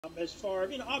As far,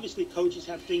 obviously coaches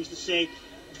have things to say,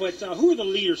 but who are the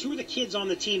leaders? Who are the kids on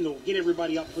the team that will get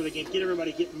everybody up for the game, get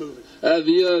everybody getting moving?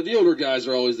 The older guys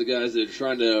are always the guys that are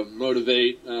trying to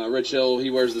motivate. Rich Hill, he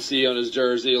wears the C on his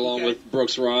jersey, along with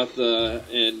Brooks Roth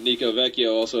and Nico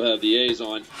Vecchio also have the A's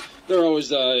on. They're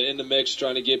always in the mix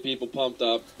trying to get people pumped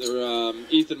up.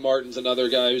 Ethan Martin's another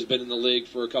guy who's been in the league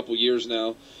for a couple years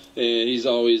now, and he's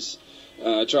always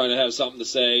trying to have something to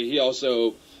say. He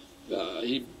also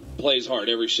he plays hard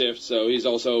every shift, so he's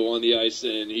also on the ice,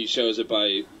 and he shows it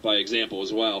by example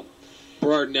as well.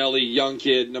 Berardinelli, young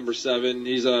kid, number 7.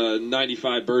 He's a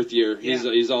 95 birth year. Yeah.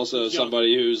 He's also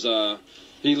somebody who's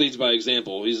he leads by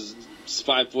example. He's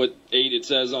 5'8", it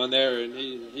says on there, and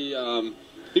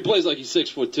he plays like he's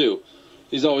 6'2".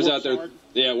 He's always out there. Hard.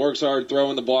 Yeah, works hard,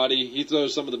 throwing the body. He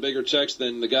throws some of the bigger checks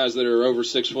than the guys that are over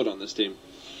 6 foot on this team.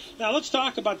 Now let's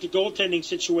talk about the goaltending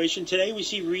situation. Today we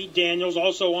see Reed Daniels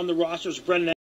also on the rosters. Brendan